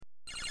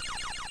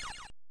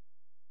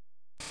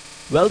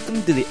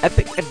Welcome to the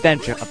epic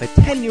adventure of a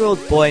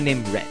 10-year-old boy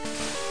named Red.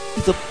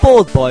 He's a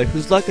bold boy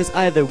whose luck is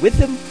either with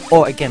him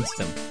or against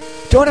him.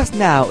 Join us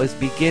now as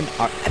we begin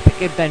our epic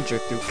adventure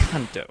through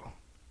Kanto.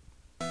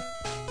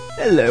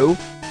 Hello,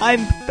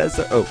 I'm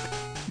Professor Oak.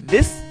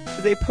 This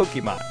is a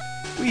Pokemon.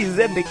 We use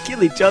them to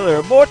kill each other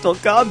in Mortal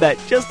Kombat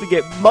just to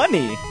get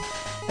money.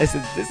 And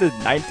since this is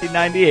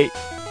 1998,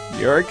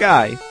 you're a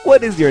guy.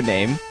 What is your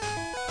name?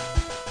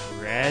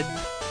 Red?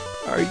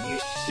 Are you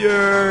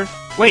sure?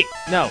 Wait,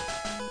 no.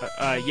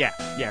 Yeah,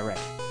 Red.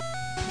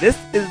 This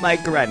is my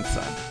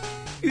grandson.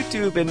 You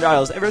two have been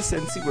rivals ever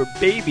since you were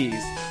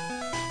babies.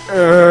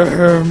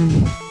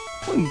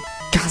 What in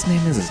God's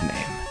name is his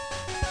name?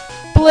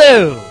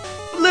 Blue!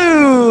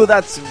 Blue!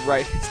 That's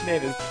right. His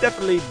name is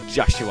definitely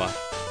Joshua.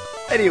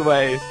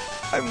 Anyways,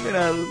 I'm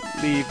gonna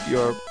leave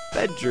your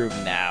bedroom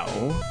now.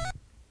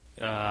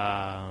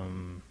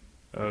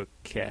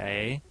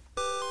 Okay.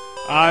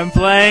 I'm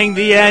playing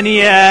the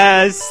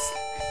NES!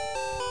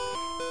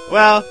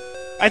 Well,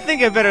 I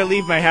think I better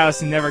leave my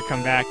house and never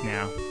come back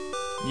now.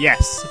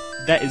 Yes,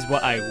 that is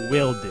what I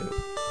will do.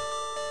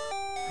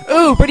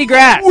 Ooh, pretty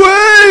grass!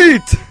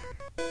 Wait!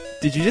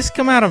 Did you just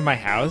come out of my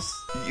house?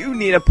 You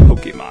need a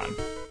Pokemon.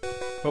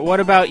 But what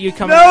about you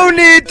coming... No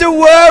need to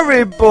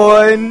worry,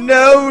 boy.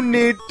 No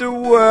need to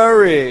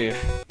worry.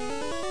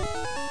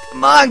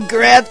 Come on,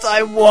 Gramps,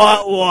 I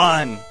want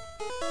one.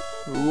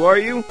 Who are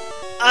you?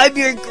 I'm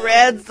your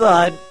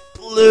grandson,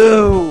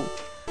 Blue.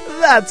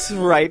 That's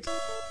right,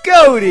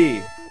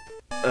 Cody.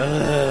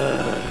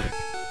 Ugh.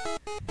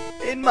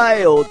 In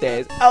my old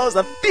days, I was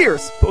a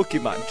fierce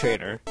Pokemon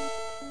trainer.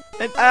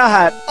 And I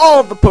had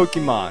all the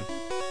Pokemon.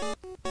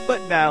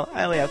 But now,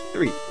 I only have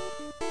 3.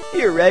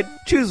 Here, Red,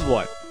 choose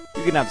one.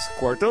 You can have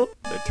Squirtle,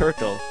 the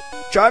turtle,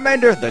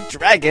 Charmander, the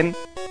dragon,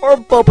 or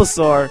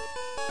Bulbasaur,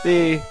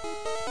 the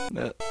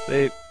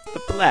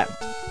plant.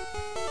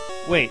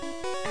 Wait,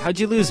 how'd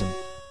you lose him?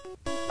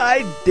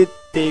 I did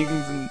things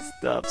and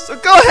stuff, so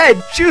go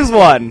ahead, choose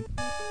one!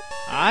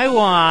 I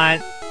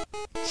want...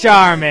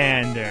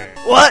 Charmander.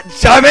 What?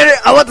 Charmander?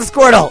 I want the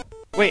Squirtle!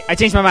 Wait, I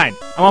changed my mind.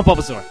 I want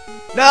Bulbasaur.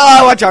 No,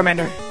 I want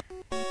Charmander!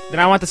 Then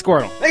I want the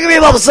Squirtle. Make me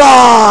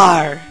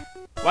Bulbasaur!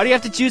 Why do you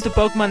have to choose the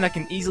Pokemon that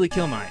can easily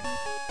kill mine?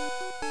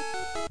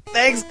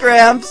 Thanks,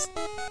 Gramps!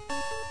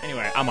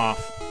 Anyway, I'm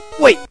off.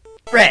 Wait,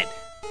 Red!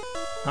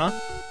 Huh?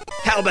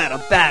 How about a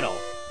battle?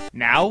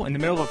 Now? In the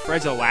middle of a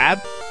Fred's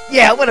lab?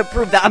 Yeah, I want to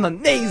prove that I'm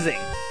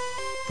amazing!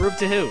 Prove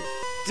to who?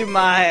 To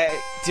my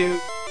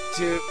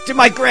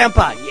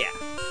grandpa, yeah.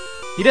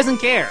 He doesn't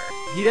care.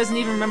 He doesn't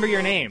even remember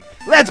your name.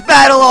 Let's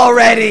battle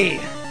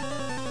already!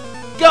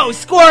 Go,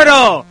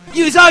 Squirtle!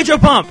 Use Hydro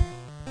Pump!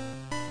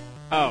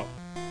 Oh,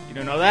 you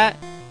don't know that?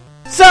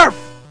 Surf!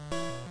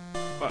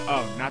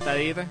 Oh, not that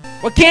either?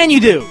 What can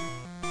you do?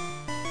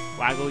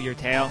 Waggle your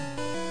tail?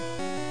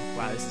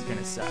 Wow, this is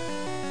gonna suck.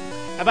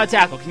 How about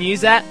Tackle? Can you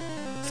use that?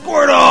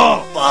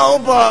 Squirtle!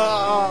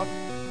 Bulba!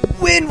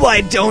 Win,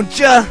 why don't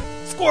ya?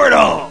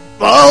 Squirtle!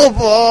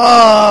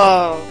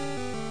 Bulba!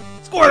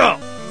 Squirtle!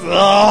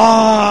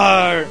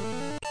 Roar!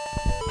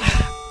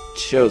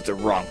 Chose the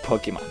wrong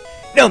Pokemon.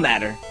 No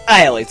matter,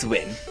 I always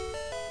win.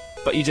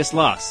 But you just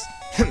lost.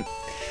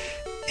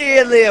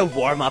 Merely a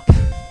warm-up.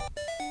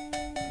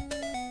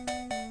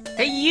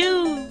 Hey,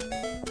 you!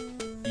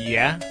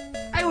 Yeah?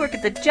 I work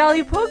at the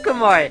Jolly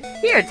Pokemart.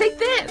 Here, take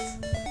this.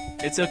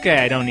 It's okay,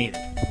 I don't need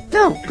it.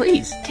 No,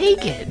 please,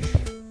 take it.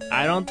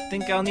 I don't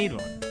think I'll need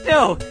one.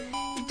 No,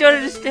 you don't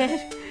understand.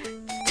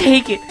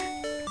 Take it.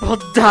 I'll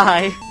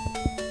die.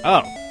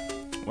 Oh.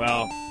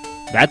 Well,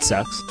 that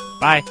sucks.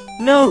 Bye.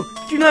 No,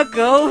 do not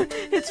go.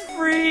 It's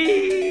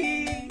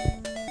free.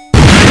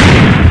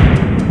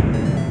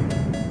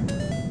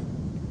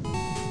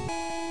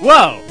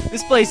 Whoa!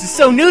 This place is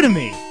so new to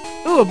me!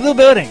 Ooh, a blue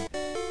building!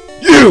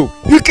 You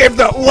came from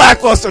that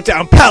lackluster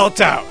town,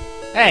 Palatown!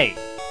 Hey,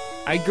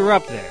 I grew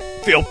up there.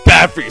 Feel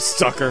bad for you,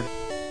 sucker.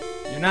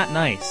 You're not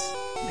nice.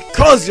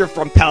 Because you're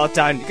from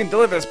Palatown, you can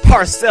deliver this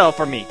parcel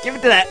for me. Give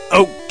it to that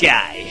Oak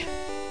guy.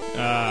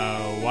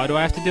 Why do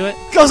I have to do it?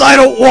 Because I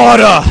don't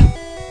wanna!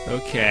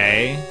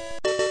 Okay.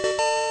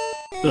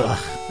 Ugh,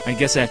 I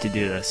guess I have to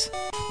do this.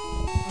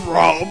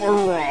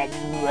 Robber.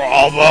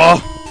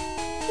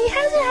 He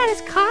hasn't had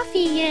his coffee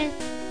yet.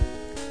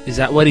 Is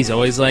that what he's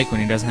always like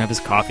when he doesn't have his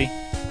coffee?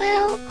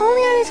 Well,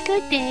 only on his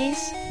good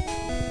days.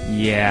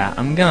 Yeah,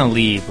 I'm gonna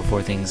leave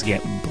before things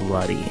get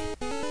bloody.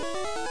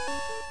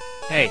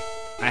 Hey,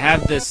 I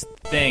have this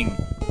thing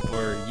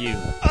for you.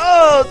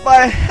 Oh,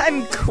 my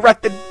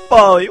handcrafted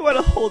ball. You want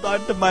to hold on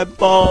to my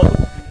ball?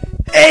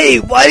 Hey,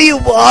 why do you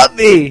want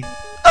me?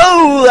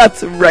 Oh,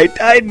 that's right.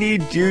 I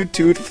need you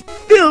to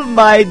fulfill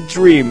my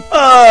dream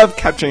of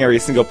capturing every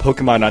single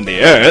Pokemon on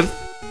the Earth.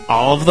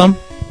 All of them?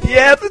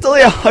 Yeah, but it's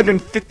only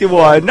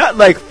 151, not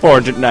like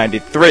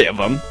 493 of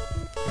them.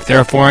 If there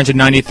are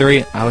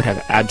 493, I would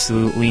have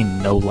absolutely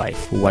no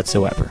life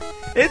whatsoever.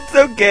 It's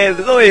okay,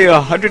 there's only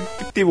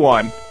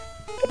 151.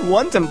 And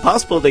one's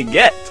impossible to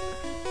get.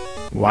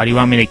 Why do you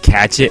want me to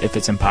catch it if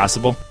it's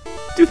impossible?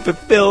 To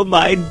fulfill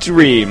my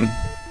dream.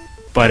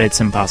 but it's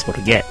impossible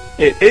to get.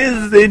 It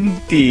is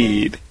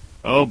indeed.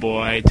 Oh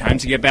boy, time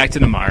to get back to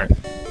the mart.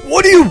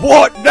 What do you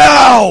want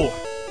now?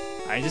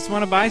 I just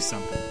want to buy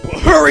something.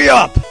 Well, hurry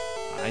up!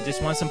 I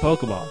just want some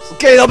Pokeballs.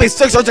 Okay, that'll be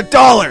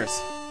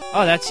 $600.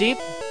 Oh, that's cheap?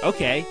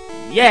 Okay.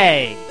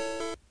 Yay!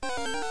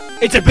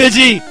 It's a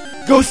Pidgey!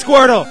 Go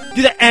Squirtle!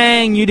 Do the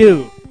ang you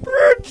do!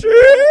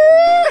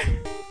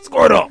 Pidgey!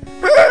 Squirtle!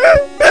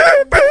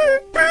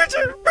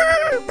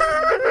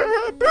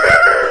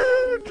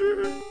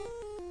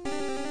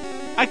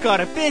 I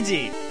caught a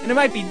Pidgey, and it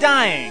might be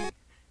dying.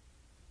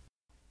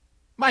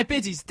 My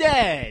Pidgey's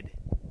dead.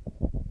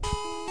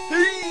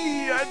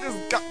 Hey, I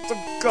just got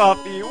some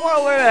coffee.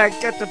 Why would I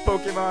get the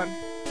Pokemon?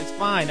 It's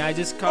fine, I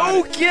just caught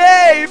it.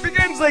 Okay, it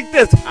begins like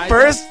this. I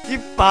First, you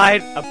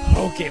find a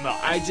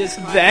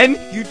Pokemon. Then,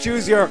 you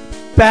choose your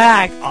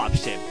bag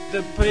option.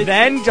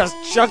 Then, just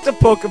chuck the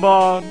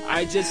Pokemon,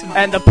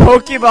 and the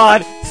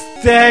Pokemon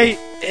stay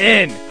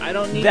in. I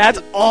don't need That's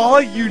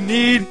all you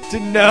need to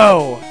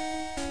know.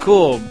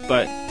 Cool,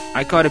 but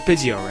I caught a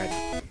Pidgey already.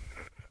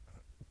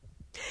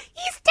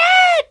 He's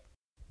dead!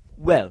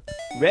 Well,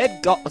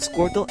 Red got a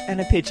Squirtle and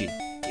a Pidgey.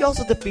 He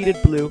also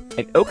defeated Blue,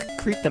 and Oak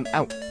creeped them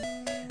out.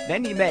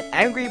 Then he met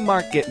Angry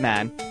Market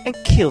Man and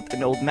killed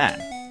an old man.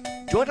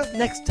 Join us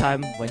next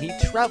time when he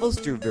travels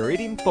through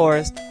Viridian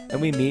Forest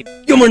and we meet...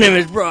 Yo, my name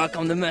is Brock.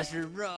 I'm the master of rock.